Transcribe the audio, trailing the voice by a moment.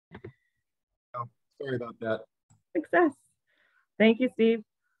Sorry about that. Success. Thank you, Steve.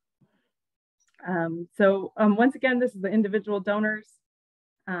 Once again, this is the individual donors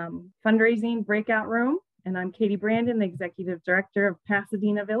fundraising breakout room, and I'm Katie Brandon, the Executive Director of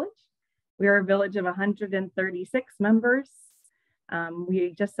Pasadena Village. We are a village of 136 members.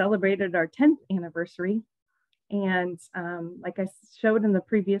 We just celebrated our 10th anniversary, and like I showed in the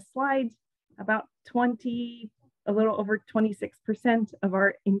previous slide, about a little over 26% of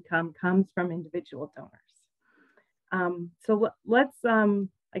our income comes from individual donors. Let's,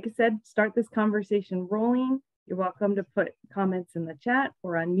 like I said, start this conversation rolling. You're welcome to put comments in the chat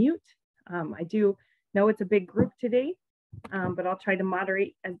or unmute. I do know it's a big group today, but I'll try to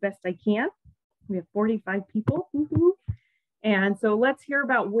moderate as best I can. We have 45 people. And so let's hear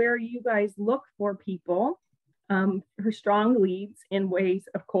about where you guys look for people for strong leads in ways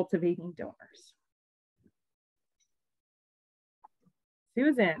of cultivating donors.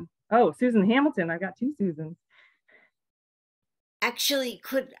 Susan. Oh, Susan Hamilton. I got two Susans. Actually,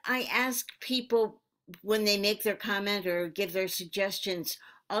 could I ask people when they make their comment or give their suggestions,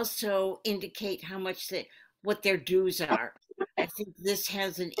 also indicate how much what their dues are? I think this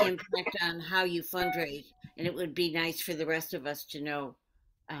has an impact on how you fundraise, and it would be nice for the rest of us to know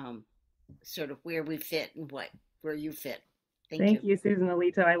sort of where we fit and where you fit. Thank you, Susan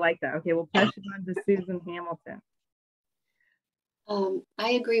Alito. I like that. Okay, we'll pass it on to Susan Hamilton.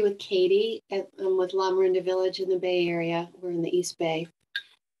 I agree with Katie. I'm with La Miranda Village in the Bay Area. We're in the East Bay.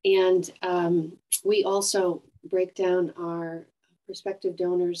 And we also break down our prospective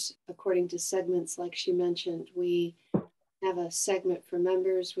donors according to segments like she mentioned. We have a segment for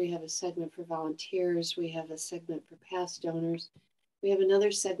members. We have a segment for volunteers. We have a segment for past donors. We have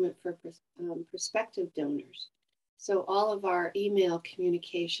another segment for prospective donors. So all of our email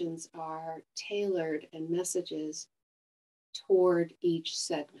communications are tailored and messages toward each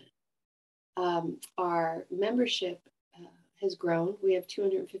segment. Our membership has grown. We have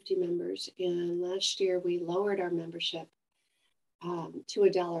 250 members, and last year we lowered our membership to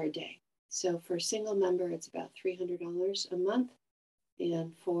 $1 a day. So for a single member, it's about $300 a month,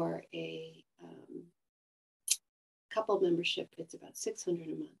 and for a couple membership, it's about $600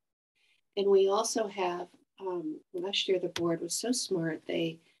 a month. And we also have, last year the board was so smart,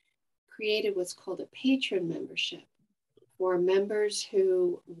 they created what's called a patron membership for members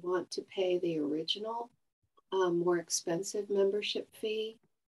who want to pay the original, more expensive membership fee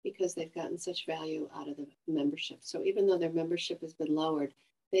because they've gotten such value out of the membership. So even though their membership has been lowered,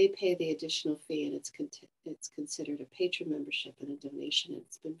 they pay the additional fee, and it's considered a patron membership and a donation. And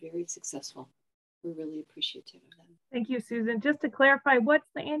it's been very successful. We're really appreciative of them. Thank you, Susan. Just to clarify, what's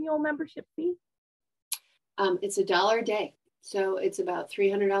the annual membership fee? It's $1 a day. So it's about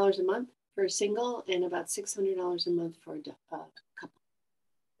 $300 a month for a single and about $600 a month for a couple.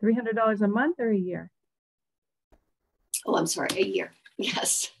 $300 a month or a year? Oh, I'm sorry, a year.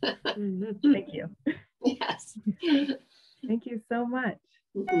 Yes. Thank you. Yes. Thank you so much.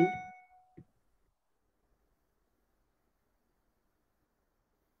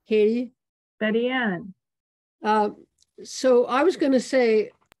 Katie? Betty Ann. So I was going to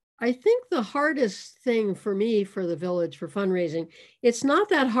say, I think the hardest thing for me for the village for fundraising, it's not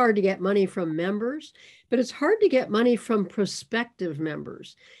that hard to get money from members, but it's hard to get money from prospective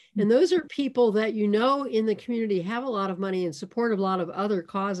members. And those are people that you know in the community have a lot of money and support a lot of other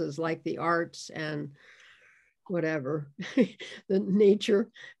causes like the arts and whatever, the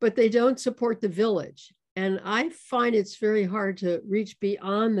nature, but they don't support the village. And I find it's very hard to reach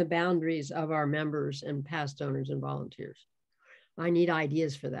beyond the boundaries of our members and past donors and volunteers. I need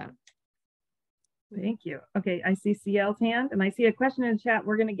ideas for that. Thank you. Okay, I see CL's hand and I see a question in the chat.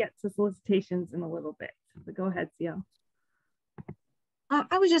 We're going to get to solicitations in a little bit. So go ahead, CL.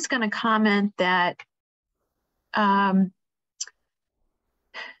 I was just going to comment that,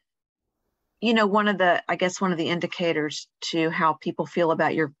 you know, one of the indicators to how people feel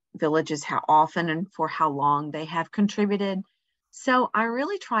about your village is how often and for how long they have contributed. So I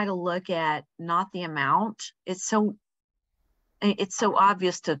really try to look at not the amount. It's so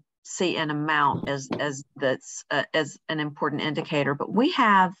obvious to see an amount as an important indicator, but we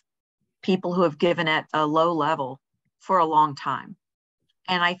have people who have given at a low level for a long time.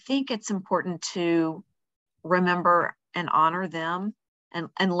 And I think it's important to remember and honor them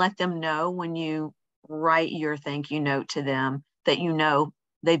and let them know when you write your thank you note to them that you know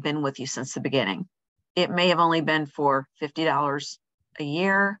they've been with you since the beginning. It may have only been for $50 a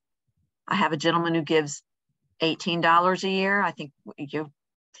year. I have a gentleman who gives $18 a year. I think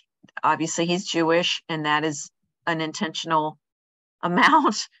obviously he's Jewish and that is an intentional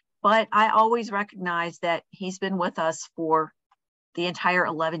amount, but I always recognize that he's been with us for the entire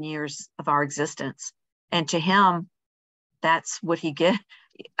 11 years of our existence. And to him, that's what he get.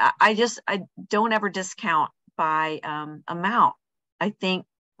 I don't ever discount by amount. I think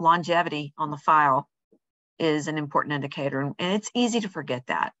longevity on the file is an important indicator, and it's easy to forget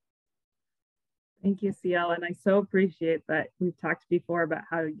that. Thank you, CL. And I so appreciate that we've talked before about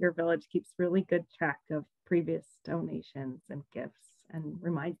how your village keeps really good track of previous donations and gifts and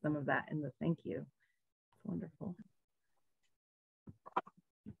reminds them of that in the thank you. It's wonderful.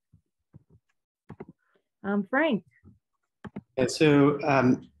 Frank. Yeah, so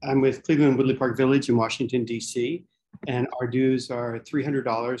I'm with Cleveland Woodley Park Village in Washington, D.C., and our dues are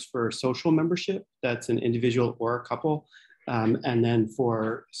 $300 for social membership. That's an individual or a couple. And then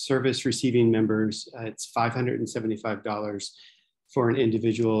for service receiving members, it's $575 for an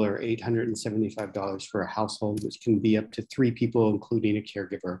individual or $875 for a household, which can be up to 3 people, including a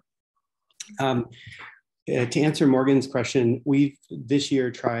caregiver. To answer Morgan's question, we've this year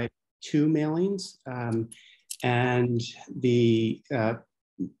tried 2 mailings. And the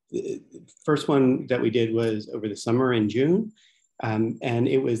first one that we did was over the summer in June. And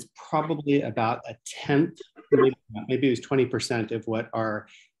it was probably about a 10th, maybe it was 20% of what our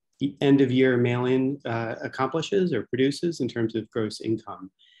end of year mailing accomplishes or produces in terms of gross income.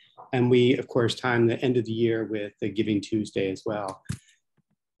 And we, of course, time the end of the year with the Giving Tuesday as well.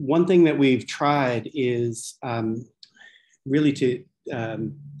 One thing that we've tried is really to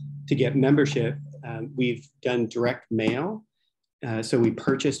get membership. We've done direct mail. So we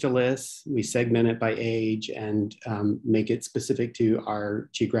purchased a list, we segment it by age and make it specific to our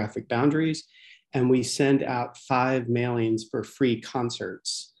geographic boundaries. And we send out 5 mailings for free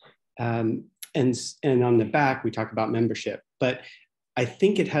concerts. And on the back, we talk about membership. But I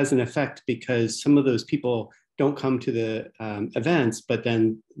think it has an effect because some of those people don't come to the events, but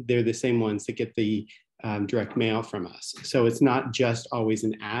then they're the same ones that get the direct mail from us. So it's not just always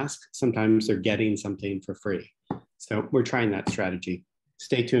an ask. Sometimes they're getting something for free. So we're trying that strategy.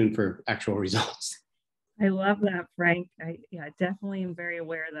 Stay tuned for actual results. I love that, Frank. I definitely am very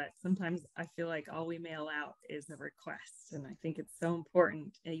aware that sometimes I feel like all we mail out is a request. And I think it's so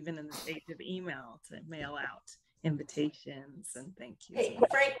important, even in the age of email, to mail out invitations and thank you. Hey,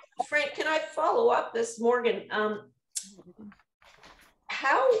 Frank, can I follow up this, Morgan?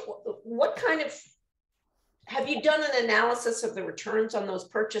 What kind of, have you done an analysis of the returns on those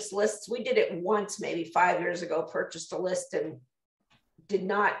purchase lists? We did it once, maybe 5 years ago, purchased a list and did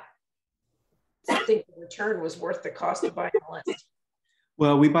not think the return was worth the cost of buying the list.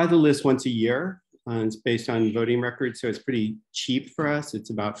 Well, we buy the list once a year. It's based on voting records, so it's pretty cheap for us. It's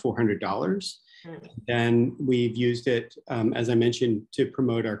about $400. And we've used it, as I mentioned, to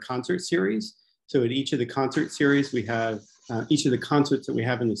promote our concert series. So at each of the concert series, we have, each of the concerts that we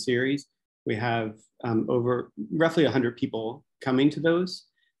have in the series, we have over roughly 100 people coming to those.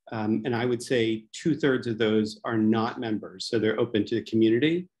 And I would say 2/3 of those are not members. So they're open to the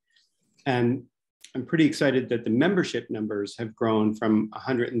community. And I'm pretty excited that the membership numbers have grown from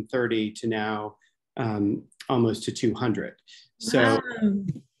 130 to now almost to 200. So,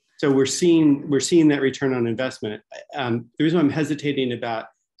 so we're seeing that return on investment. The reason I'm hesitating about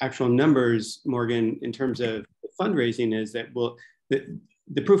actual numbers, Morgan, in terms of fundraising is that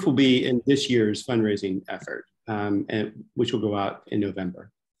the proof will be in this year's fundraising effort, and which will go out in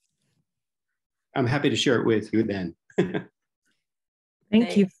November. I'm happy to share it with you then.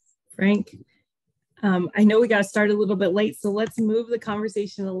 Thank you, Frank. I know we got to start a little bit late, so let's move the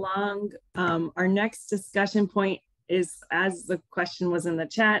conversation along. Our next discussion point is, as the question was in the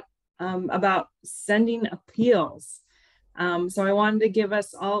chat, about sending appeals. So I wanted to give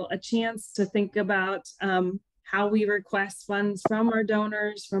us all a chance to think about how we request funds from our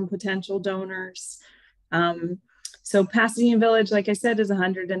donors, from potential donors. So Pasadena Village, like I said, is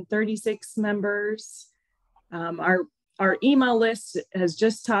 136 members. Our email list has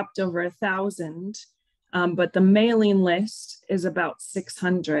just topped over 1,000, but the mailing list is about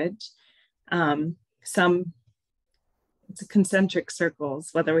 600. It's concentric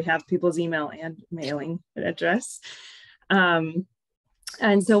circles, whether we have people's email and mailing address.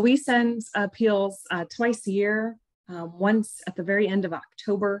 And so we send appeals twice a year, once at the very end of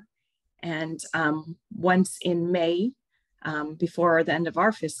October and once in May before the end of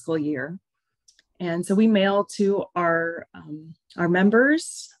our fiscal year. And so we mail to our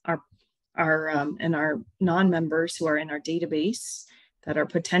members, and our non-members who are in our database that are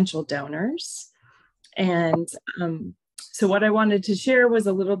potential donors. And so what I wanted to share was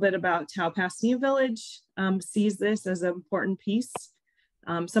a little bit about how Pasadena Village sees this as an important piece.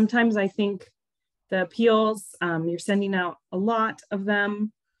 Sometimes I think the appeals, you're sending out a lot of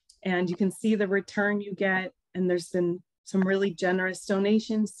them and you can see the return you get. And there's been some really generous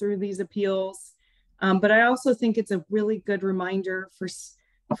donations through these appeals. But I also think it's a really good reminder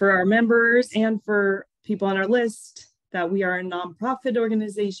for our members and for people on our list that we are a nonprofit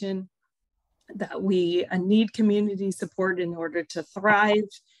organization, that we need community support in order to thrive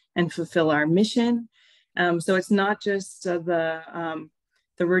and fulfill our mission. So it's not just the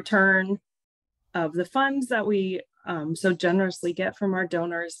return of the funds that we so generously get from our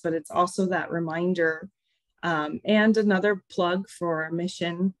donors, but it's also that reminder and another plug for our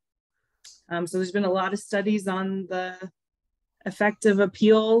mission. So there's been a lot of studies on the effect of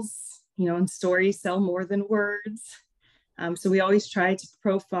appeals, and stories sell more than words. So we always try to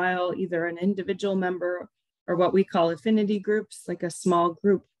profile either an individual member or what we call affinity groups, like a small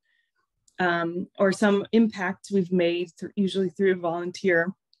group, or some impact we've made usually through a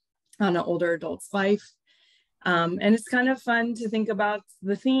volunteer on an older adult's life. And it's kind of fun to think about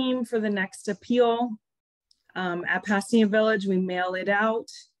the theme for the next appeal. At Pasadena Village, we mail it out,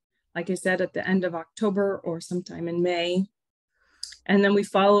 like I said, at the end of October or sometime in May. And then we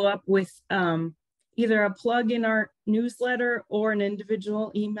follow up with either a plug in our newsletter or an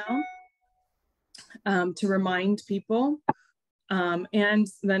individual email to remind people. And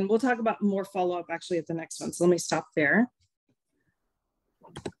then we'll talk about more follow-up actually at the next one. So let me stop there.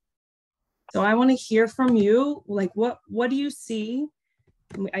 So I want to hear from you. Like, what do you see?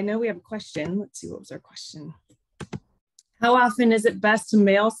 I know we have a question. Let's see, what was our question? How often is it best to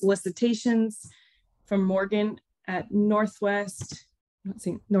mail solicitations from Morgan at Northwest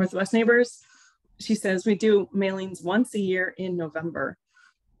Neighbors? She says we do mailings once a year in November.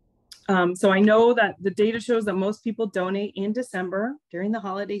 So I know that the data shows that most people donate in December during the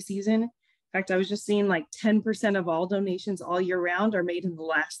holiday season. In fact, I was just seeing like 10% of all donations all year round are made in the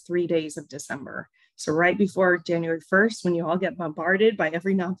last 3 days of December. So right before January 1st, when you all get bombarded by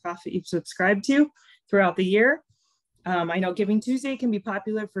every nonprofit you've subscribed to throughout the year. I know Giving Tuesday can be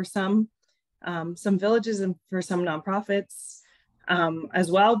popular for some villages and for some nonprofits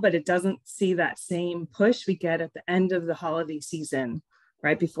as well, but it doesn't see that same push we get at the end of the holiday season,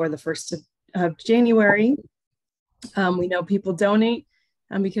 right before the 1st of January. We know people donate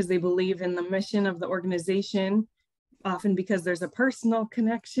because they believe in the mission of the organization, often because there's a personal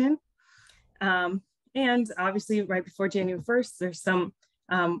connection. And obviously right before January 1st, there's some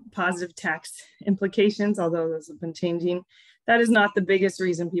positive tax implications, although those have been changing. That is not the biggest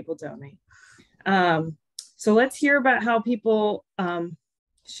reason people donate. So let's hear about how people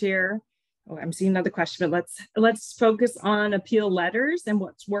share. Oh, I'm seeing another question, but let's focus on appeal letters and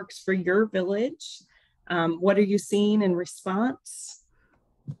what works for your village. What are you seeing in response?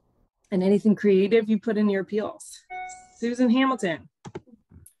 And anything creative you put in your appeals. Susan Hamilton.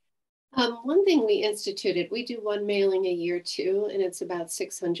 One thing we instituted, we do one mailing a year too, and it's about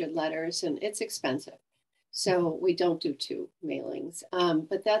 600 letters, and it's expensive. So we don't do 2 mailings,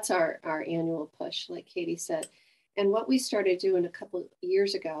 but that's our annual push, like Katie said. And what we started doing a couple of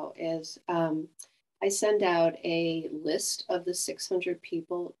years ago is I send out a list of the 600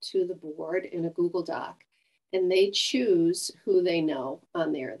 people to the board in a Google Doc, and they choose who they know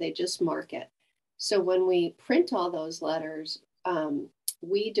on there. They just mark it. So when we print all those letters,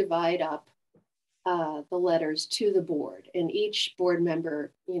 we divide up the letters to the board, and each board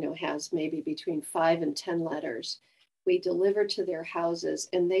member, has maybe between 5 and 10 letters. We deliver to their houses,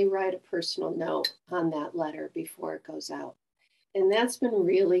 and they write a personal note on that letter before it goes out. And that's been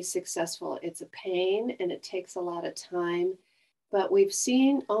really successful. It's a pain and it takes a lot of time, but we've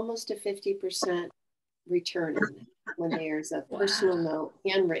seen almost a 50% return on it when there's a personal note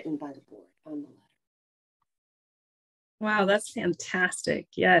handwritten by the board on the letter. Wow, that's fantastic.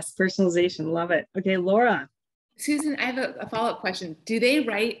 Yes, personalization, love it. Okay, Laura. Susan, I have a follow-up question. Do they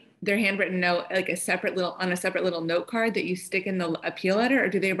write their handwritten note like on a separate little note card that you stick in the appeal letter, or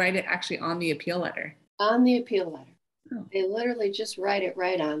do they write it actually on the appeal letter? On the appeal letter. Oh. They literally just write it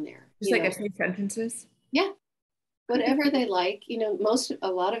right on there. Just like a few sentences? Yeah. Whatever they like,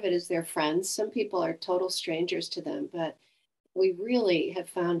 a lot of it is their friends. Some people are total strangers to them, but we really have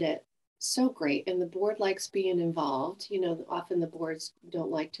found it so great. And the board likes being involved. Often the boards don't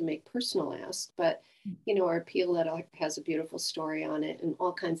like to make personal asks, but our appeal letter has a beautiful story on it and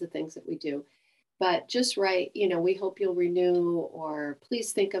all kinds of things that we do. But just write, we hope you'll renew, or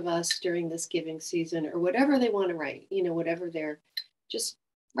please think of us during this giving season, or whatever they want to write, whatever they're just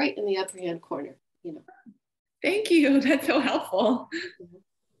right in the upper hand corner, Thank you. That's so helpful.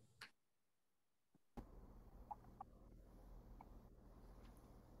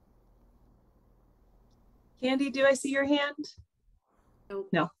 Candy, do I see your hand?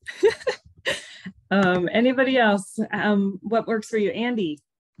 No. Anybody else? What works for you? Andy?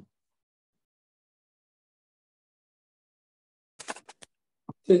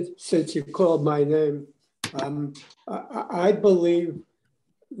 since you called my name, I believe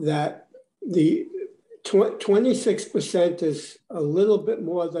that the 26% is a little bit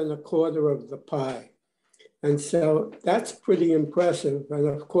more than a quarter of the pie. And so that's pretty impressive. And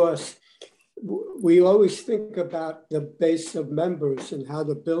of course, we always think about the base of members and how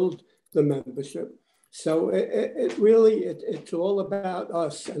to build the membership. So it's all about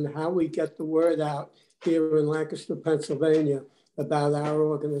us and how we get the word out here in Lancaster, Pennsylvania, about our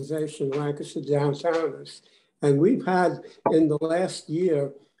organization, Lancaster Downtowners. And we've had, in the last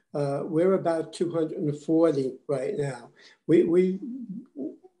year, we're about 240 right now. We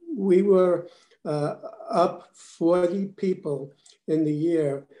were up 40 people in the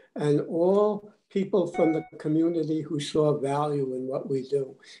year, and all people from the community who saw value in what we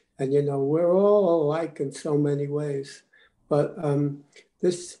do. And, you know, we're all alike in so many ways, but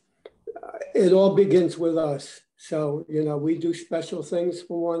it all begins with us. So, you know, we do special things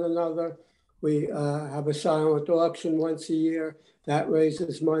for one another. We have a silent auction once a year that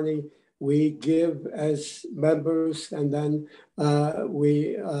raises money. We give as members, and then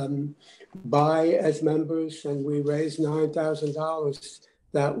we buy as members, and we raise $9,000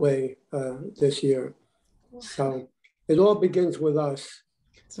 that way this year. So it all begins with us.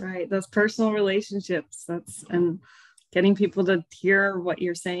 That's right. Those personal relationships. And getting people to hear what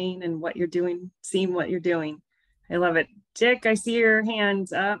you're saying and what you're doing, seeing what you're doing. I love it. Dick, I see your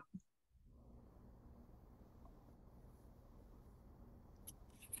hands up.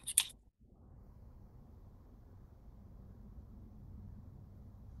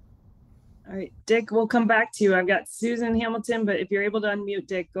 All right, Dick, we'll come back to you. I've got Susan Hamilton, but if you're able to unmute,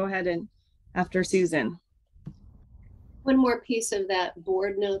 Dick, go ahead and after Susan. One more piece of that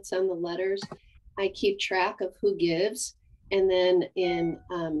board notes on the letters. I keep track of who gives. And then in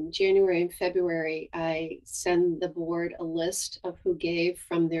January and February, I send the board a list of who gave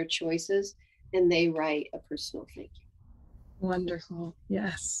from their choices, and they write a personal thank you. Wonderful.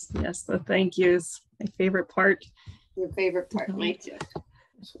 Yes. Yes. The thank yous. My favorite part. Your favorite part, mine too.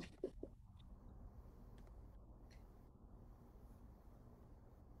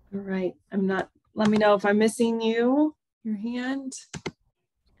 All right. Let me know if I'm missing your hand.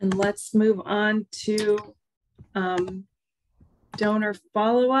 And let's move on to donor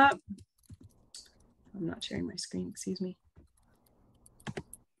follow-up. I'm not sharing my screen, excuse me.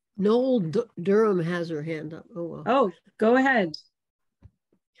 Noel Durham has her hand up. Oh, well. Oh, go ahead.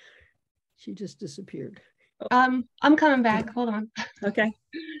 She just disappeared. I'm coming back. Hold on. Okay.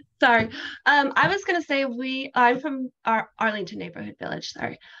 Sorry. I was going to say I'm from our Arlington Neighborhood Village.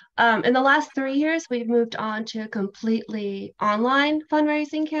 Sorry. In the last 3 years, we've moved on to a completely online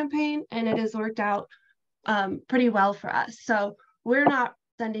fundraising campaign, and it has worked out pretty well for us. So we're not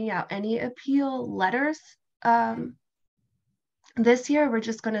sending out any appeal letters. This year, we're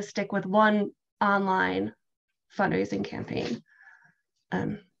just going to stick with one online fundraising campaign.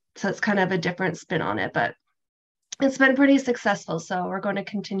 So it's kind of a different spin on it, but it's been pretty successful. So we're going to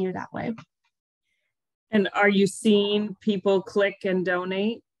continue that way. And are you seeing people click and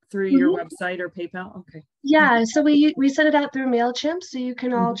donate through your website or PayPal? Okay. Yeah, so we send it out through MailChimp, so you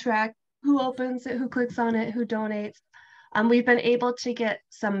can all track who opens it, who clicks on it, who donates. We've been able to get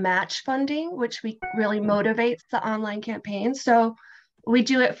some match funding, which really motivates the online campaign. So we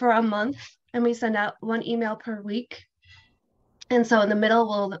do it for a month, and we send out one email per week. And so in the middle,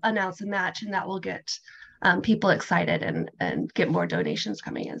 we'll announce a match, and that will get people excited and get more donations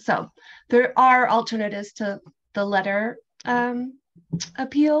coming in. So there are alternatives to the letter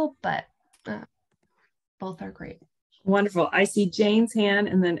appeal, but both are great. Wonderful. I see Jane's hand,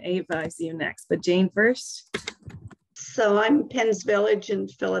 and then Ava, I see you next, but Jane first. So I'm Penn's Village in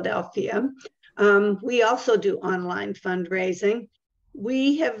Philadelphia. We also do online fundraising.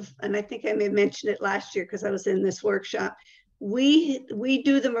 We have, and I think I may have mentioned it last year because I was in this workshop, we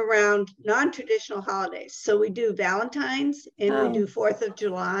do them around non-traditional holidays. So we do Valentine's and we do 4th of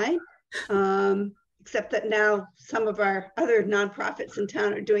July, except that now some of our other nonprofits in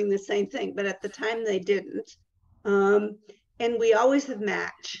town are doing the same thing, but at the time they didn't. And we always have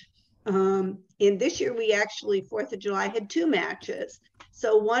match. And this year we actually, 4th of July, had 2 matches.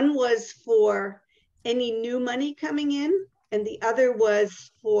 So one was for any new money coming in, and the other was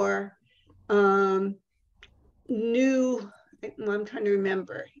for new, I'm trying to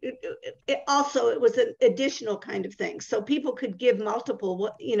remember. It was an additional kind of thing. So people could give multiple,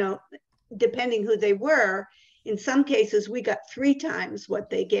 depending who they were. In some cases, we got 3 times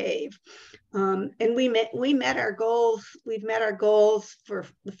what they gave. And we met our goals. We've met our goals for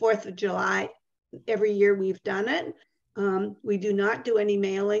the 4th of July. Every year we've done it. We do not do any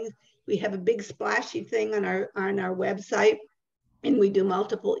mailing. We have a big splashy thing on our website. and we do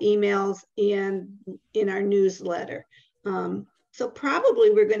multiple emails and in our newsletter. So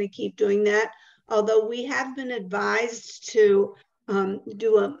probably we're going to keep doing that, although we have been advised to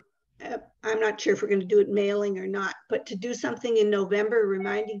do I'm not sure if we're going to do it mailing or not, but to do something in November,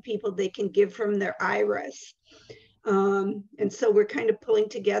 reminding people they can give from their IRAs. And so we're kind of pulling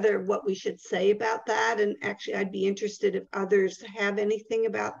together what we should say about that. And actually, I'd be interested if others have anything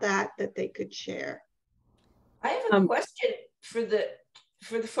about that they could share. I have a question for the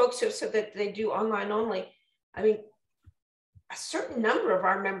folks who have said that they do online only. I mean, a certain number of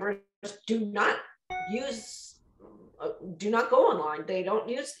our members do not go online. They don't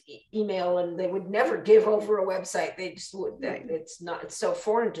use email, and they would never give over a website. They just would. Right. It's so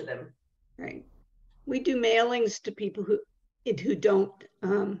foreign to them. Right. We do mailings to people who don't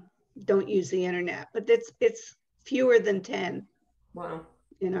use the internet, but it's fewer than 10. Wow.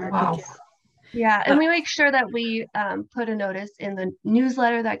 In our case. Yeah, and we make sure that we put a notice in the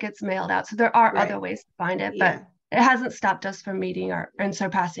newsletter that gets mailed out. So there are other ways to find it, but it hasn't stopped us from meeting and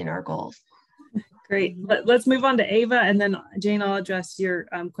surpassing our goals. Great. Let's move on to Ava, and then Jane, I'll address your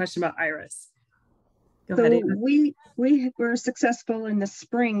question about IRAs. Go ahead, Ava. We were successful in the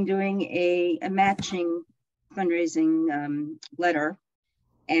spring doing a matching fundraising letter.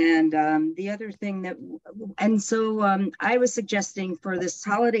 And the other thing I was suggesting for this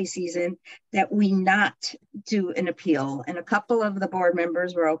holiday season that we not do an appeal. And a couple of the board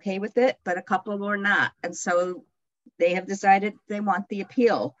members were okay with it, but a couple were not. And so they have decided they want the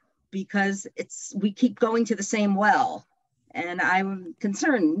appeal because we keep going to the same well. And I'm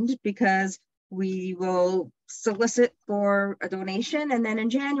concerned because we will solicit for a donation, and then in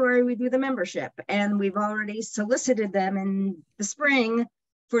January we do the membership. And we've already solicited them in the spring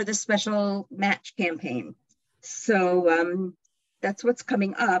for the special match campaign. So that's what's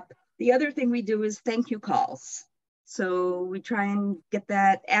coming up. The other thing we do is thank you calls. So we try and get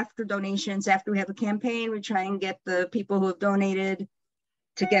that after donations, after we have a campaign, we try and get the people who have donated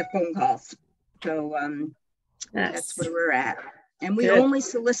to get phone calls. So that's where we're at. And we only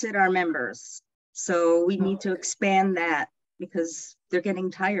solicit our members. So we need to expand that because they're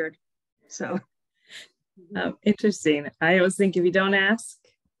getting tired. So. Interesting. I always think if you don't ask,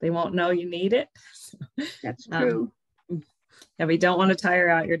 they won't know you need it. That's true. And we don't want to tire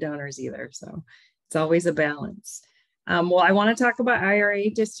out your donors either. So it's always a balance. Well, I want to talk about IRA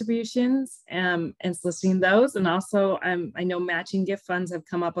distributions and soliciting those. And also, I know matching gift funds have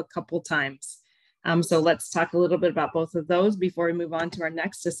come up a couple times. So let's talk a little bit about both of those before we move on to our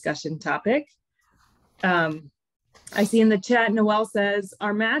next discussion topic. I see in the chat, Noelle says,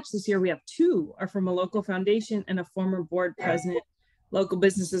 our match this year, we have 2 are from a local foundation and a former board president. Local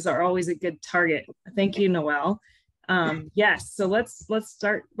businesses are always a good target. Thank you, Noelle. Yes, so let's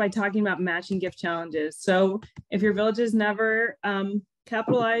start by talking about matching gift challenges. So if your village has never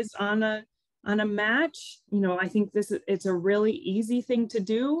capitalized on a match, I think it's a really easy thing to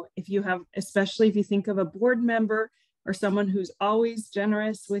do. Especially if you think of a board member or someone who's always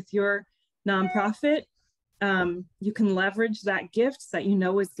generous with your nonprofit, you can leverage that gift that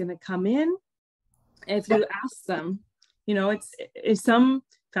is going to come in. If you ask them, it's some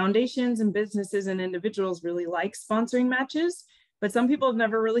foundations and businesses and individuals really like sponsoring matches, but some people have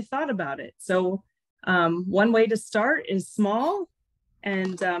never really thought about it. So one way to start is small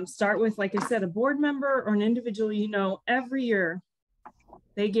and start with, like I said, a board member or an individual, every year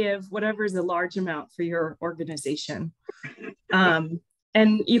they give whatever is a large amount for your organization.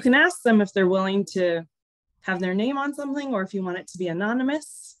 And you can ask them if they're willing to have their name on something or if you want it to be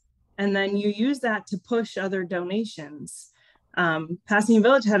anonymous. And then you use that to push other donations. Pasadena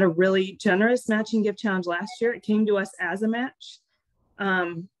Village had a really generous matching gift challenge last year. It came to us as a match.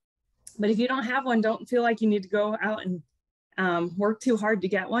 But if you don't have one, don't feel like you need to go out and work too hard to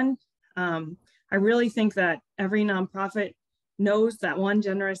get one. I really think that every nonprofit knows that one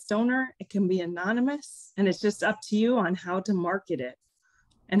generous donor. It can be anonymous, and it's just up to you on how to market it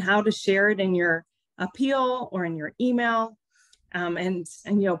and how to share it in your appeal or in your email. And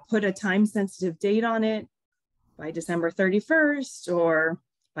put a time sensitive date on it by December 31st or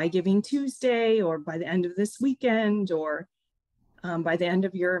by Giving Tuesday or by the end of this weekend or by the end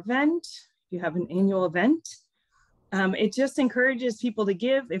of your event. You have an annual event. It just encourages people to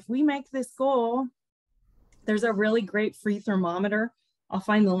give. If we make this goal, there's a really great free thermometer. I'll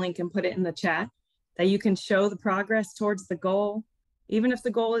find the link and put it in the chat that you can show the progress towards the goal. Even if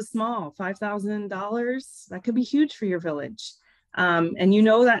the goal is small, $5,000, that could be huge for your village. And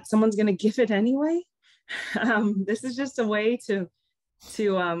that someone's going to give it anyway. This is just a way to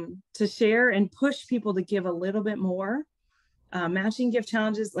share and push people to give a little bit more. Matching gift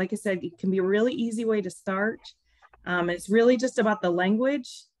challenges, like I said, it can be a really easy way to start. It's really just about the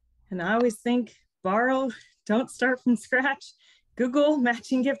language. And I always think borrow, don't start from scratch. Google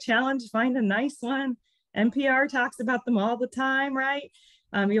matching gift challenge, find a nice one. NPR talks about them all the time, right?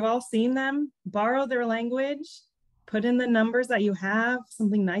 You've all seen them. Borrow their language, put in the numbers that you have,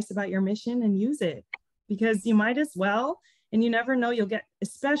 something nice about your mission, and use it, because you might as well. And you never know, you'll get,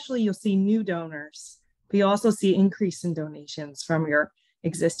 especially you'll see new donors, but you also see increase in donations from your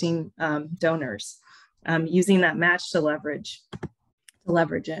existing donors, using that match to leverage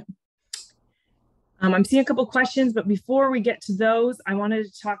it. I'm seeing a couple questions, but before we get to those, I wanted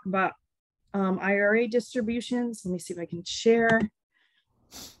to talk about IRA distributions. Let me see if I can share.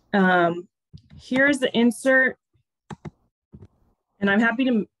 Here's the insert, and I'm happy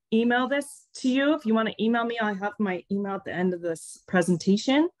to email this to you. If you want to email me, I'll have my email at the end of this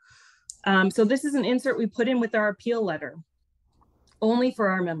presentation. So this is an insert we put in with our appeal letter, only for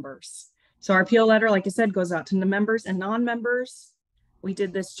our members. So our appeal letter, like I said, goes out to the members and non-members. We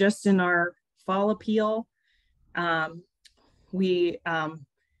did this just in our fall appeal. We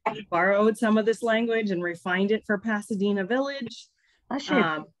borrowed some of this language and refined it for Pasadena Village.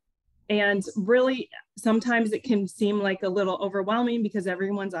 And really, sometimes it can seem like a little overwhelming because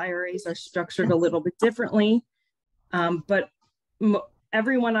everyone's IRAs are structured a little bit differently. But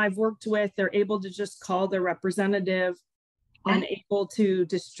everyone I've worked with, they're able to just call their representative and able to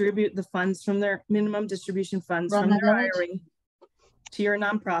distribute the funds from their minimum distribution funds from their IRA to your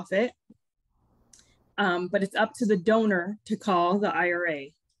nonprofit. But it's up to the donor to call the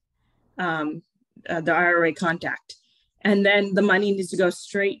IRA contact. And then the money needs to go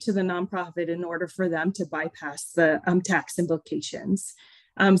straight to the nonprofit in order for them to bypass the tax implications.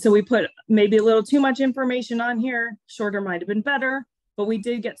 So we put maybe a little too much information on here. Shorter might have been better, but we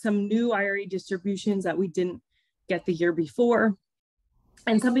did get some new IRA distributions that we didn't get the year before.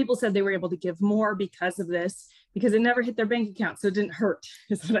 And some people said they were able to give more because of this, because it never hit their bank account. So it didn't hurt,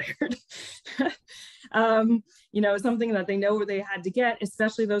 is what I heard. You know, something that they know they had to get,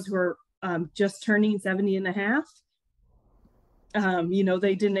 especially those who are just turning 70 and a half. You know,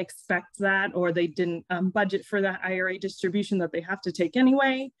 they didn't expect that, or they didn't budget for that IRA distribution that they have to take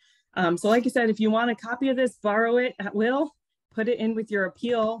anyway. So like I said, if you want a copy of this, borrow it at will, put it in with your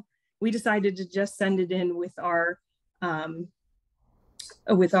appeal. We decided to just send it in with our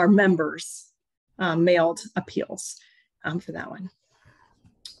members' mailed appeals for that one.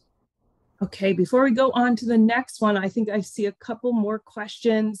 Okay, before we go on to the next one, I think I see a couple more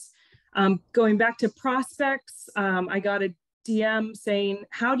questions. Going back to prospects, I got a DM saying,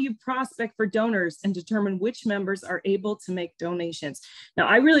 how do you prospect for donors and determine which members are able to make donations? Now,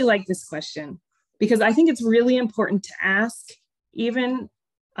 I really like this question because I think it's really important to ask even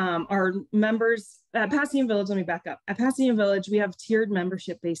our members at Pasadena Village. Let me back up. At Pasadena Village, we have tiered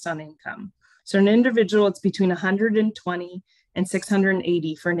membership based on income. So an individual, it's between 120 and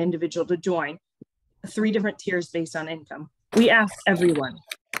 680 for an individual to join. 3 different tiers based on income. We ask everyone.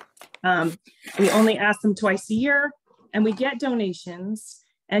 We only ask them twice a year, and we get donations.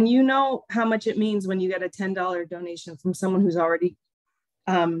 And you know how much it means when you get a $10 donation from someone who's already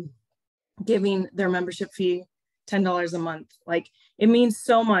giving their membership fee $10 a month. Like, it means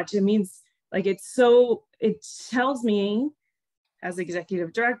so much. It means like it tells me as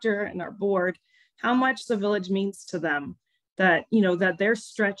executive director and our board how much the village means to them, that, you know, that they're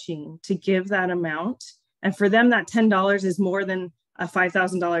stretching to give that amount. And for them, that $10 is more than a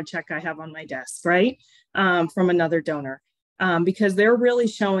 $5,000 check I have on my desk, right? From another donor, because they're really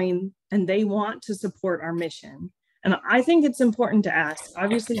showing and they want to support our mission. And I think it's important to ask.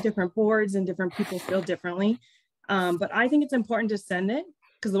 Obviously, different boards and different people feel differently, but I think it's important to send it,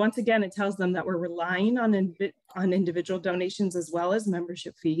 because once again, it tells them that we're relying on individual donations as well as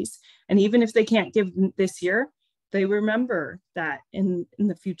membership fees. And even if they can't give this year, they remember that in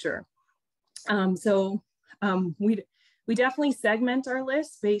the future. We definitely segment our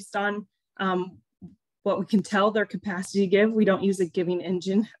list based on what we can tell their capacity to give. We don't use a giving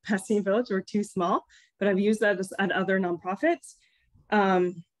engine at Pasadena Village, we're too small, but I've used that at other nonprofits.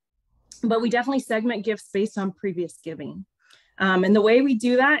 But we definitely segment gifts based on previous giving. And the way we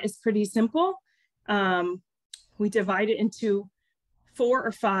do that is pretty simple. We divide it into 4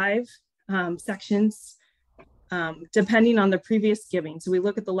 or 5 sections, depending on the previous giving. So we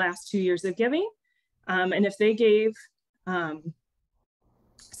look at the last 2 years of giving. And if they gave,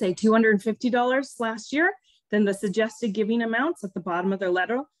 say $250 last year, then the suggested giving amounts at the bottom of their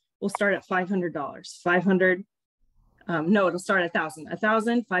letter will start at $500. It'll start at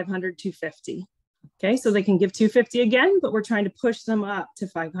 $1,000, $500, $250. Okay, so they can give $250 again, but we're trying to push them up to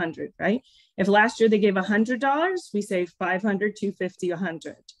 $500, right? If last year they gave $100, we say $500, $250,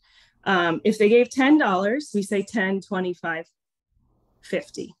 $100. If they gave $10, we say 10, 25,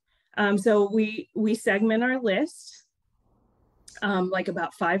 50. So we segment our list, like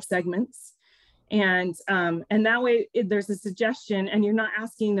about 5 segments. And that way there's a suggestion, and you're not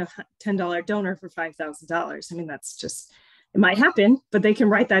asking a $10 donor for $5,000. I mean, that's just, it might happen, but they can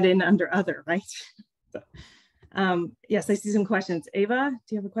write that in under other, right? So, yes, I see some questions. Ava,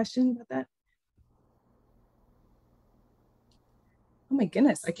 do you have a question about that? Oh my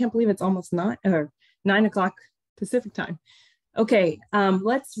goodness, I can't believe it's almost 9 o'clock Pacific time. Okay,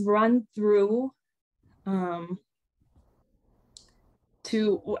 let's run through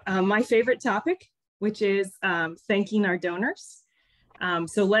to my favorite topic, which is thanking our donors.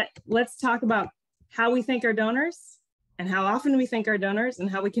 So let's talk about how we thank our donors and how often we thank our donors and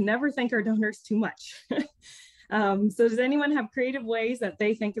how we can never thank our donors too much. So does anyone have creative ways that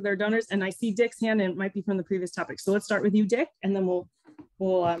they thank their donors? And I see Dick's hand, and it might be from the previous topic. So let's start with you, Dick, and then we'll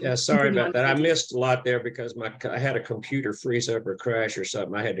yeah, sorry about that. I missed a lot there because I had a computer freeze up or crash or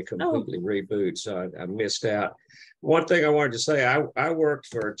something. I had to completely reboot, so I missed out. One thing I wanted to say, I worked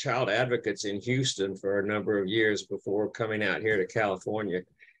for child advocates in Houston for a number of years before coming out here to California.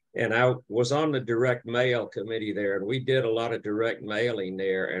 And I was on the direct mail committee there, and we did a lot of direct mailing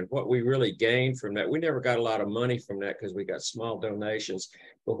there. And what we really gained from that, we never got a lot of money from that because we got small donations.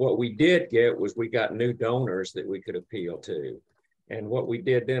 But what we did get was we got new donors that we could appeal to. And what we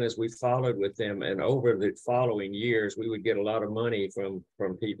did then is we followed with them, and over the following years, we would get a lot of money from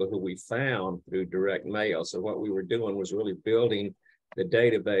people who we found through direct mail. So what we were doing was really building the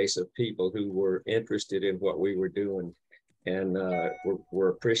database of people who were interested in what we were doing and were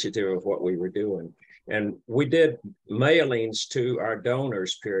appreciative of what we were doing. And we did mailings to our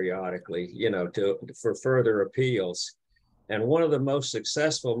donors periodically, you know, for further appeals. And one of the most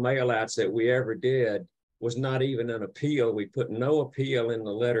successful mail outs that we ever did was not even an appeal. We put no appeal in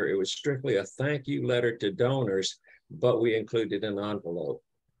the letter. It was strictly a thank you letter to donors, but we included an envelope.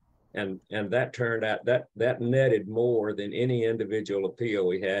 And that turned out, that netted more than any individual appeal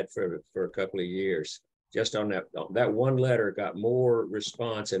we had for a couple of years. Just on that one letter got more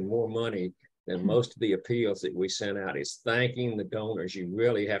response and more money than most of the appeals that we sent out. Is thanking the donors. You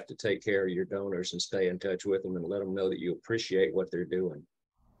really have to take care of your donors and stay in touch with them and let them know that you appreciate what they're doing.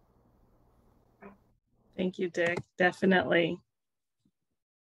 Thank you, Dick. Definitely.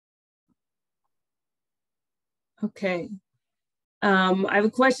 Okay. I have a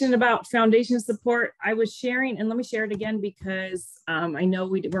question about foundation support. I was sharing, and let me share it again because I know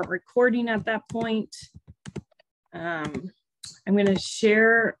we weren't recording at that point. I'm going to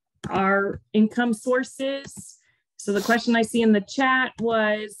share our income sources. So the question I see in the chat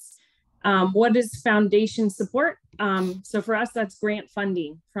was, what is foundation support? So for us, that's grant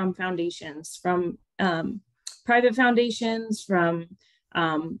funding from foundations, from private foundations, from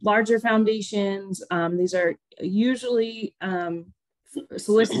larger foundations. These are usually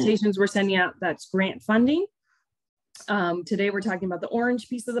solicitations we're sending out that's grant funding. Today we're talking about the orange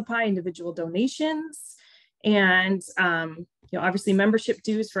piece of the pie, individual donations. And you know, obviously membership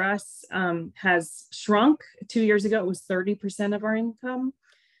dues for us has shrunk. 2 years ago, it was 30% of our income.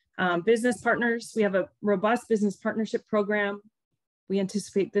 Business partners, we have a robust business partnership program. We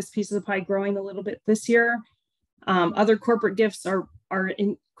anticipate this piece of the pie growing a little bit this year. Other corporate gifts are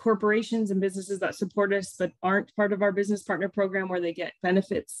in corporations and businesses that support us but aren't part of our business partner program, where they get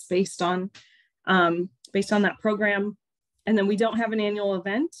benefits based on that program. And then we don't have an annual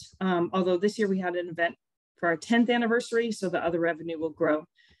event, although this year we had an event for our 10th anniversary, so the other revenue will grow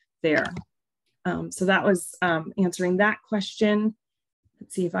there. So that was answering that question.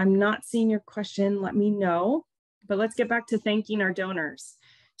 Let's see, if I'm not seeing your question, let me know. But let's get back to thanking our donors.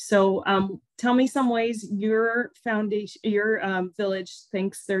 So tell me some ways your foundation, your village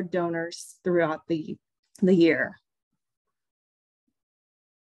thanks their donors throughout the year.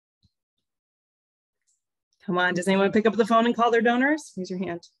 Come on, does anyone pick up the phone and call their donors? Raise your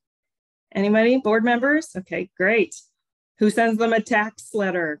hand. Anybody? Board members? Okay, great. Who sends them a tax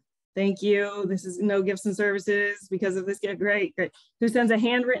letter? Thank you. This is no gifts and services because of this gift. Great, great. Who sends a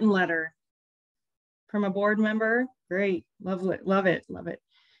handwritten letter from a board member? Great, love it, love it, love it.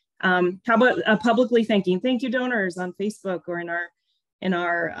 How about publicly thanking? Thank you, donors, on Facebook or in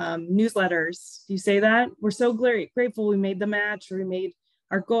our newsletters. Do you say that? We're so grateful we made the match, or we made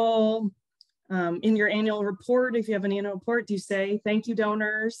our goal. In your annual report, if you have an annual report, do you say thank you,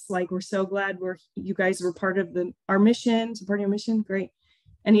 donors? Like, we're so glad you guys were part of our mission, supporting our mission. Great.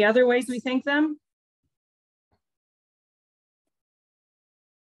 Any other ways we thank them?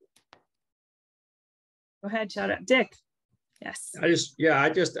 Go ahead, shout out, Dick. Yes.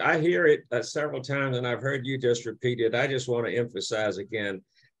 I hear it several times, and I've heard you just repeat it. I just want to emphasize again,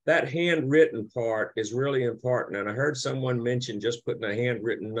 that handwritten part is really important. And I heard someone mention just putting a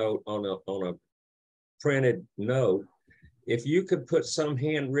handwritten note on a printed note. If you could put some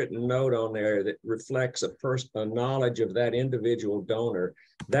handwritten note on there that reflects a knowledge of that individual donor,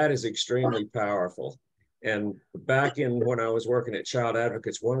 that is extremely powerful. And back in when I was working at Child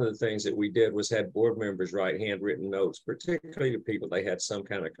Advocates, one of the things that we did was had board members write handwritten notes, particularly to people they had some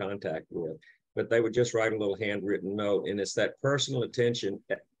kind of contact with. But they would just write a little handwritten note. And it's that personal attention,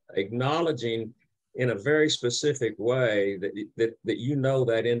 acknowledging in a very specific way that you know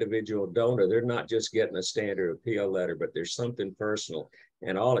that individual donor. They're not just getting a standard appeal letter, but there's something personal.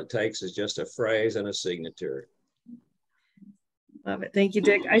 And all it takes is just a phrase and a signature. Love it. Thank you,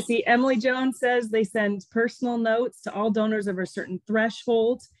 Dick. I see Emily Jones says they send personal notes to all donors over a certain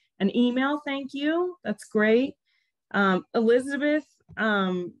threshold. An email, thank you. That's great. Elizabeth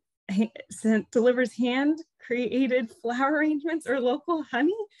delivers hand-created flower arrangements or local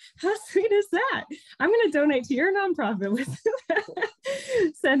honey. How sweet is that? I'm going to donate to your nonprofit with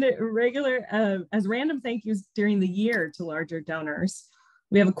send it regular as random thank yous during the year to larger donors.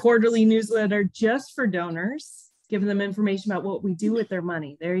 We have a quarterly newsletter just for donors, giving them information about what we do with their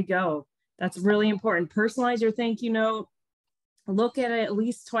money. There you go. That's really important. Personalize your thank you note. Look at it at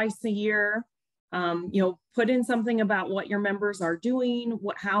least twice a year. Put in something about what your members are doing,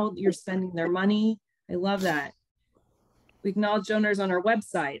 how you're spending their money. I love that. We acknowledge donors on our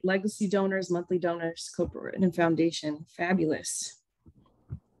website, legacy donors, monthly donors, corporate and foundation. Fabulous.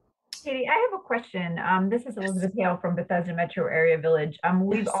 Katie, I have a question. This is Elizabeth Hale from Bethesda Metro Area Village.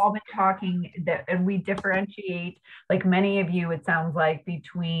 We've all been talking and we differentiate, like many of you, it sounds like,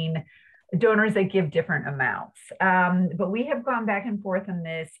 between donors that give different amounts. But we have gone back and forth on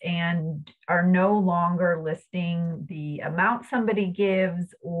this and are no longer listing the amount somebody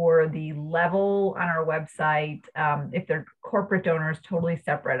gives or the level on our website. If they're corporate donors, totally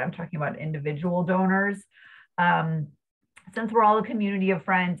separate. I'm talking about individual donors. Since we're all a community of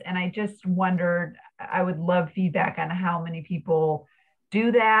friends, and I just wondered, I would love feedback on how many people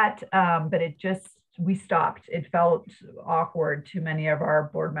do that, but we stopped. It felt awkward to many of our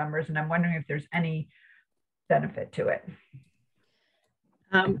board members, and I'm wondering if there's any benefit to it.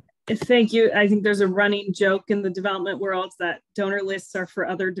 Thank you. I think there's a running joke in the development world that donor lists are for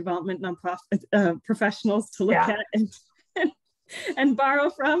other development nonprofit professionals to look at and borrow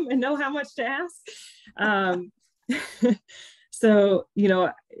from and know how much to ask. So,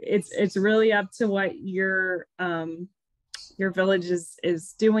 it's really up to what your village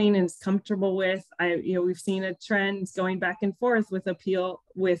is doing and is comfortable with. We've seen a trend going back and forth with appeal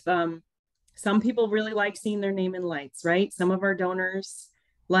with some people really like seeing their name in lights, right? Some of our donors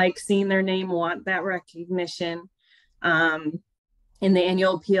like seeing their name, want that recognition in the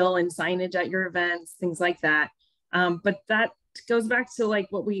annual appeal and signage at your events, things like that. But that goes back to like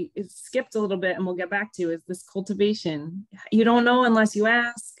what we skipped a little bit and we'll get back to is this cultivation. You don't know unless you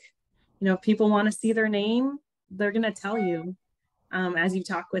ask. If people want to see their name, they're going to tell you as you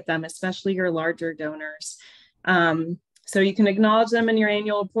talk with them, especially your larger donors. So you can acknowledge them in your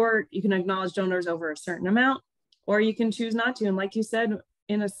annual report. You can acknowledge donors over a certain amount, or you can choose not to. And like you said,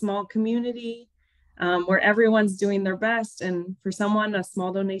 in a small community where everyone's doing their best, and for someone, a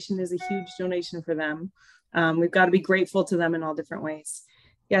small donation is a huge donation for them. We've got to be grateful to them in all different ways.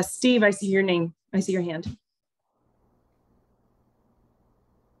 Yes, Steve, I see your name. I see your hand.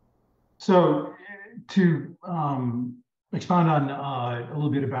 So to expound on a little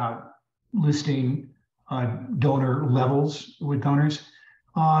bit about listing donor levels with donors,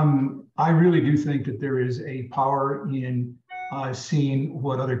 I really do think that there is a power in seeing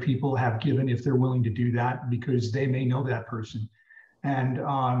what other people have given if they're willing to do that, because they may know that person. And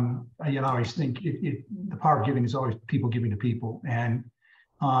I always think the power of giving is always people giving to people. And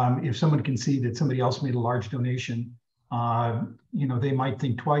if someone can see that somebody else made a large donation, they might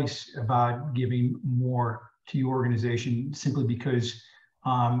think twice about giving more to your organization simply because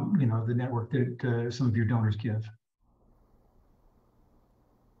the network that some of your donors give.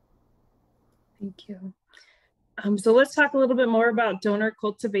 Thank you. So let's talk a little bit more about donor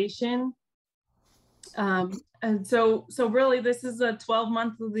cultivation. And so really this is a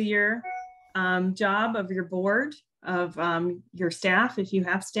 12-month of the year job of your board, of your staff, if you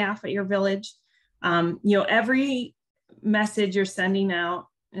have staff at your village. Every message you're sending out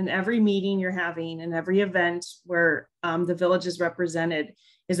and every meeting you're having and every event where the village is represented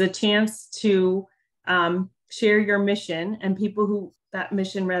is a chance to share your mission, and people who that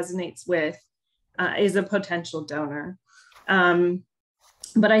mission resonates with is a potential donor.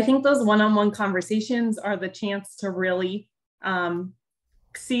 But I think those one-on-one conversations are the chance to really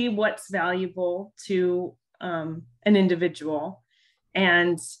see what's valuable to an individual.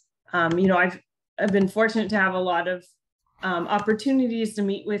 And, you know, I've been fortunate to have a lot of opportunities to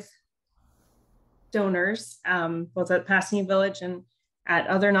meet with donors, both at Pasadena Village and at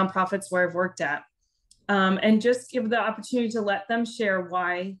other nonprofits where I've worked at, and just give the opportunity to let them share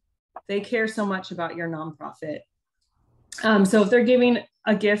why they care so much about your nonprofit. So if they're giving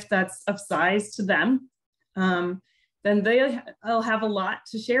a gift that's of size to them, then they'll have a lot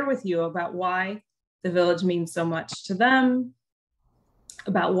to share with you about why the village means so much to them,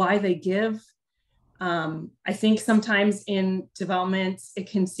 about why they give. I think sometimes in development, it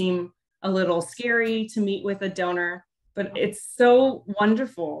can seem a little scary to meet with a donor, but it's so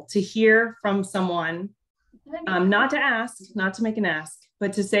wonderful to hear from someone, not to ask, not to make an ask,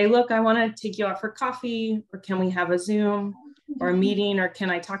 but to say, look, I want to take you out for coffee, or can we have a Zoom or a meeting, or can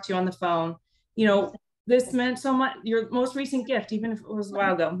I talk to you on the phone? You know, this meant so much. Your most recent gift, even if it was a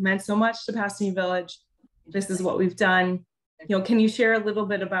while ago, meant so much to Pasadena Village. This is what we've done. You know, can you share a little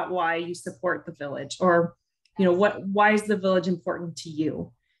bit about why you support the village, or, you know, why is the village important to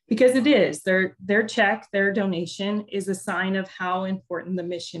you? Because it is. Their check, their donation is a sign of how important the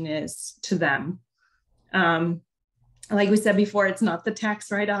mission is to them. Like we said before, it's not the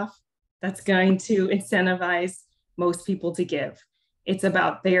tax write-off that's going to incentivize most people to give. It's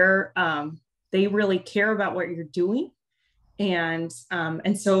about their, they really care about what you're doing. And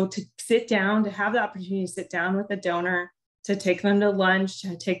so to sit down, to have the opportunity to sit down with a donor, to take them to lunch,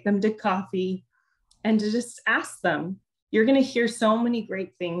 to take them to coffee, and to just ask them, you're going to hear so many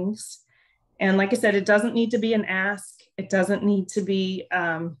great things. And like I said, it doesn't need to be an ask. It doesn't need to be,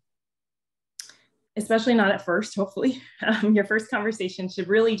 especially not at first, hopefully. Your first conversation should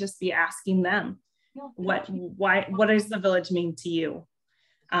really just be asking them, what does the village mean to you?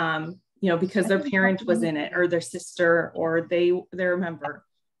 You know, because their parent was in it, or their sister, or they're a member.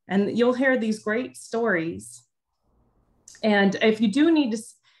 And you'll hear these great stories. And if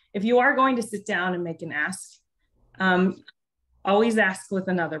you are going to sit down and make an ask, always ask with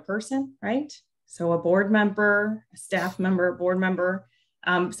another person, right? So a board member, a staff member, a board member,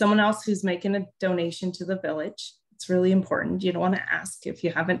 someone else who's making a donation to the village. It's really important. You don't want to ask if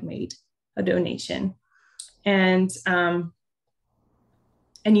you haven't made a donation. And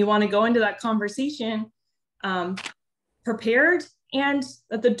you want to go into that conversation prepared, and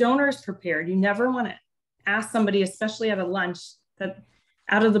that the donor is prepared. You never want to ask somebody, especially at a lunch, that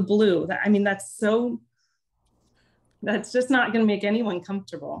out of the blue. I mean, that's just not going to make anyone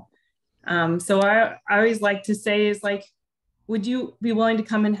comfortable. So I always like to say is like, would you be willing to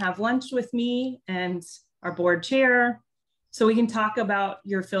come and have lunch with me and our board chair, so we can talk about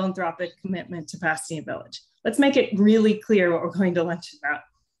your philanthropic commitment to Pasadena Village? Let's make it really clear what we're going to lunch about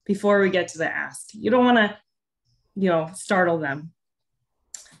before we get to the ask. You don't want to, you know, startle them.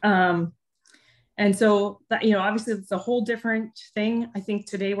 And so that, you know, obviously it's a whole different thing. I think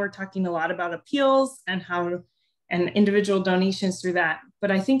today we're talking a lot about appeals and and individual donations through that.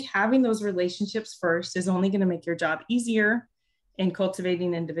 But I think having those relationships first is only going to make your job easier in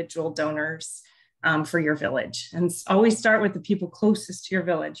cultivating individual donors for your village. And always start with the people closest to your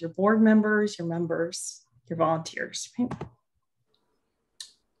village, your board members, your members, your volunteers. Right?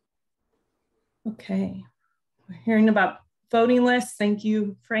 Okay, we're hearing about voting lists. Thank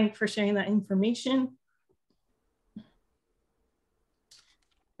you, Frank, for sharing that information.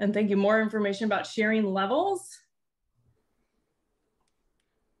 And thank you, more information about sharing levels.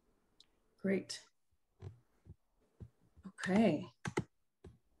 Great. Okay.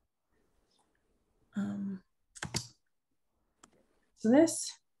 So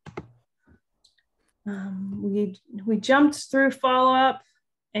this, we jumped through follow-up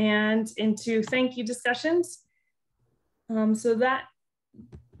and into thank you discussions. So that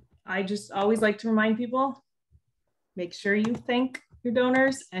I just always like to remind people, make sure you thank your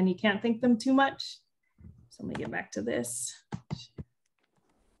donors, and you can't thank them too much. So let me get back to this.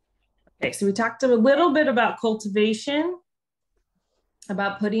 Okay, so we talked a little bit about cultivation,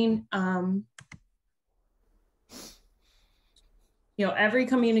 about putting, you know, every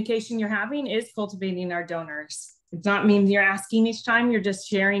communication you're having is cultivating our donors. It does not mean you're asking each time, you're just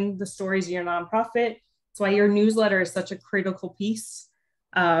sharing the stories of your nonprofit. That's why your newsletter is such a critical piece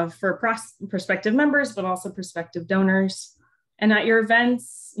for prospective members, but also prospective donors. And at your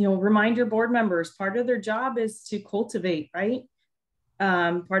events, you know, remind your board members, part of their job is to cultivate, right?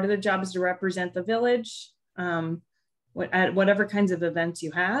 Part of their job is to represent the village at whatever kinds of events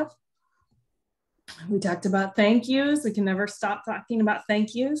you have. We talked about thank yous. We can never stop talking about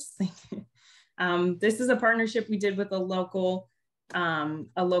thank yous. This is a partnership we did with a local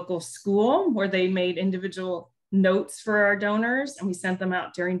school where they made individual notes for our donors, and we sent them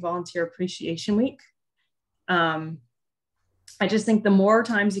out during Volunteer Appreciation Week. I just think the more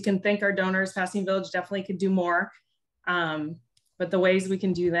times you can thank our donors, Pasadena Village definitely could do more. But the ways we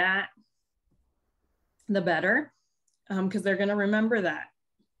can do that, the better, because they're going to remember that.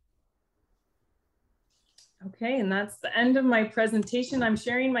 Okay, and that's the end of my presentation. I'm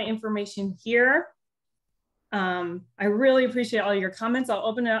sharing my information here. I really appreciate all your comments. I'll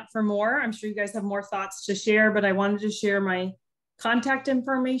open it up for more. I'm sure you guys have more thoughts to share, but I wanted to share my contact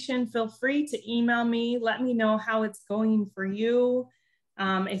information. Feel free to email me. Let me know how it's going for you.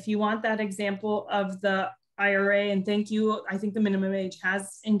 If you want that example of the IRA, and thank you, I think the minimum age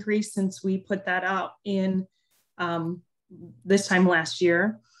has increased since we put that out in this time last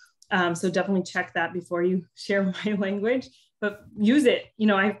year. So definitely check that before you share my language, but use it. You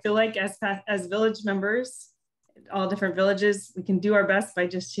know, I feel like as village members, all different villages, we can do our best by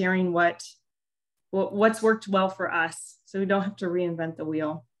just sharing what's worked well for us, so we don't have to reinvent the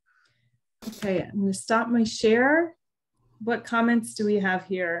wheel. Okay, I'm going to stop my share. What comments do we have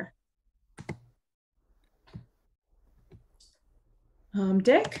here?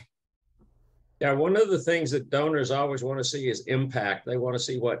 Dick? Yeah, one of the things that donors always want to see is impact. They want to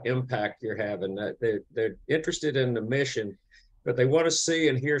see what impact you're having. They're interested in the mission, but they want to see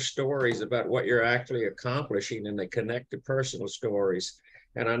and hear stories about what you're actually accomplishing, and they connect to personal stories.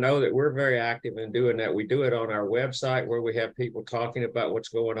 And I know that we're very active in doing that. We do it on our website, where we have people talking about what's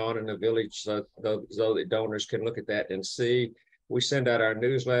going on in the village, so that donors can look at that and see. We send out our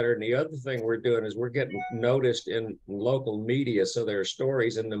newsletter. And the other thing we're doing is we're getting noticed in local media. So there are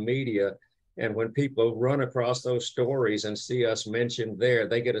stories in the media. And when people run across those stories and see us mentioned there,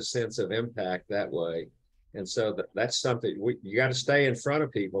 they get a sense of impact that way. And so that's something you got to stay in front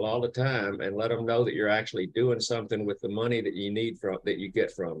of people all the time and let them know that you're actually doing something with the money that you need that you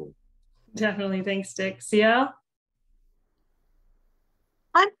get from them. Definitely. Thanks, Dick. CL?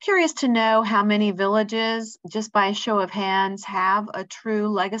 I'm curious to know how many villages, just by a show of hands, have a true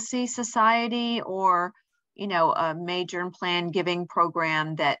legacy society or, you know, a major and planned giving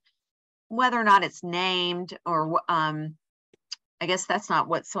program that, whether or not it's named or I guess that's not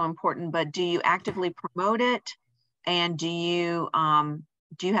what's so important, but do you actively promote it? And do you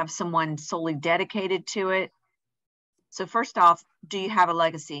have someone solely dedicated to it? So first off, do you have a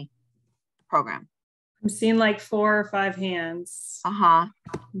legacy program? I'm seeing like 4 or 5 hands.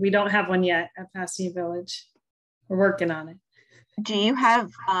 We don't have one yet at Pasadena Village. We're working on it. Do you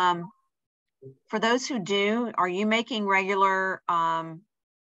have, for those who do, are you making regular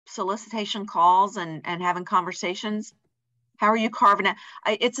solicitation calls and having conversations? How are you carving it?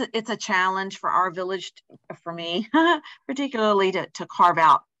 It's a challenge for our village, for me, particularly to carve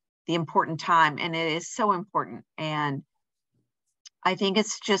out the important time. And it is so important. And I think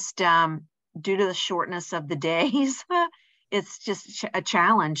it's just due to the shortness of the days, it's just a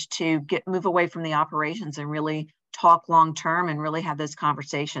challenge to move away from the operations and really talk long-term and really have those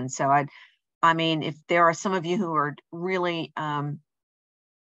conversations. So I mean, if there are some of you who are really,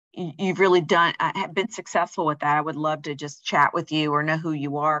 you've really have been successful with that, I would love to just chat with you or know who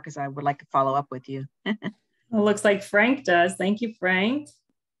you are, because I would like to follow up with you. It looks like Frank does. Thank you, Frank.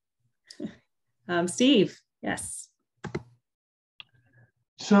 Steve, yes.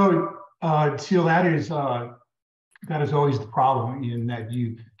 So, Teal, that is always the problem, in that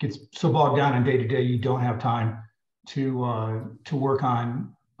you get so bogged down in day to day, you don't have time to work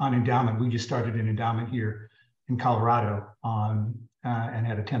on endowment. We just started an endowment here in Colorado and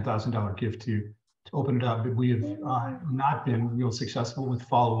had a $10,000 gift to open it up. But we have not been real successful with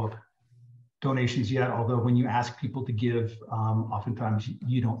follow-up donations yet. Although when you ask people to give, oftentimes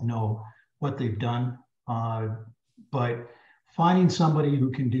you don't know what they've done. But finding somebody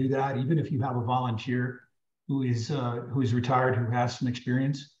who can do that, even if you have a volunteer who is retired, who has some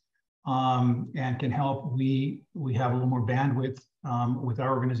experience and can help, we have a little more bandwidth with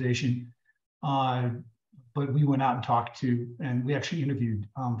our organization. But we went out and talked to, and we actually interviewed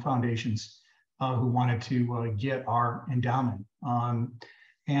foundations who wanted to get our endowment.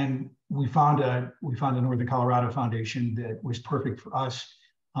 And we found a Northern Colorado foundation that was perfect for us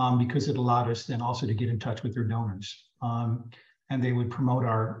because it allowed us then also to get in touch with their donors. And they would promote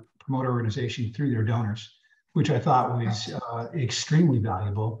our organization through their donors, which I thought was extremely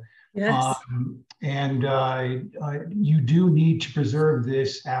valuable. Yes. You do need to preserve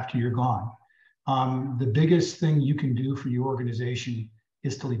this after you're gone. The biggest thing you can do for your organization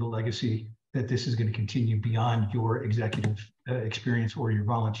is to leave a legacy that this is going to continue beyond your executive experience or your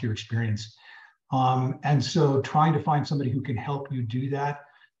volunteer experience. And so trying to find somebody who can help you do that.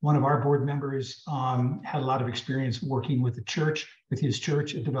 One of our board members had a lot of experience working with the church, with his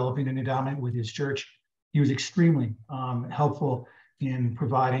church, developing an endowment with his church. He was extremely helpful in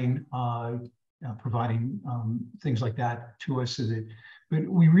providing providing things like that to us. But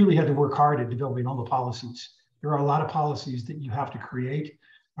we really had to work hard at developing all the policies. There are a lot of policies that you have to create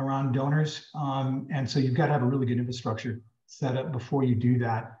around donors. And so you've got to have a really good infrastructure set up before you do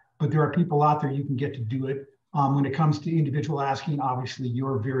that. But there are people out there you can get to do it. When it comes to individual asking, obviously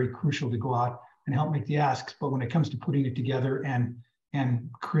you're very crucial to go out and help make the asks. But when it comes to putting it together and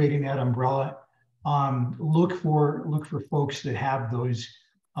creating that umbrella, look for folks that have those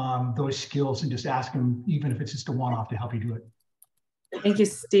skills and just ask them, even if it's just a one-off, to help you do it. Thank you,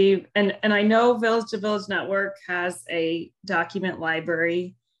 Steve. And I know Village to Village Network has a document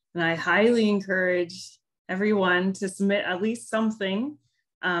library, and I highly encourage everyone to submit at least something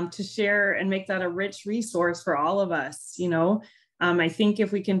to share and make that a rich resource for all of us. You know, I think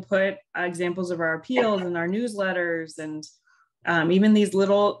if we can put examples of our appeals and our newsletters and even these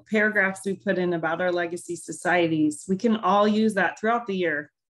little paragraphs we put in about our legacy societies, we can all use that throughout the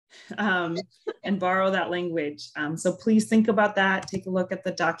year and borrow that language. So please think about that. Take a look at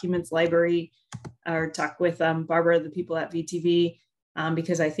the documents library or talk with Barbara, the people at VTV,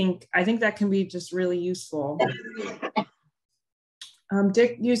 because I think that can be just really useful.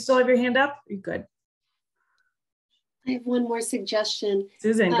 Dick, you still have your hand up? You're good. I have one more suggestion.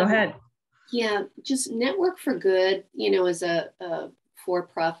 Susan, go ahead. Yeah, just Network for Good, you know, is a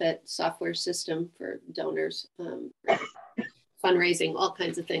for-profit software system for donors, fundraising, all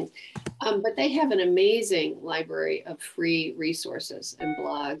kinds of things. But they have an amazing library of free resources and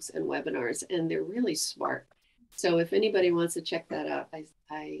blogs and webinars, and they're really smart. So if anybody wants to check that out,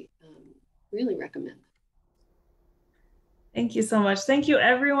 I really recommend it. Thank you so much. Thank you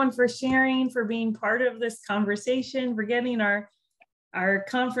everyone for sharing, for being part of this conversation, for getting our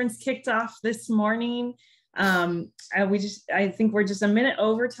conference kicked off this morning. I think we're just a minute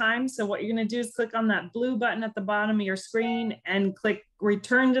over time. So what you're going to do is click on that blue button at the bottom of your screen and click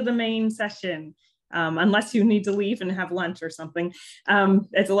return to the main session. Unless you need to leave and have lunch or something.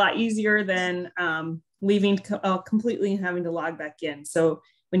 It's a lot easier than leaving completely and having to log back in. So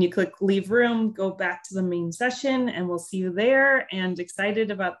when you click leave room, go back to the main session and we'll see you there, and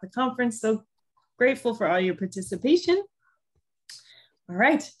excited about the conference. So grateful for all your participation. All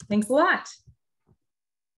right, thanks a lot.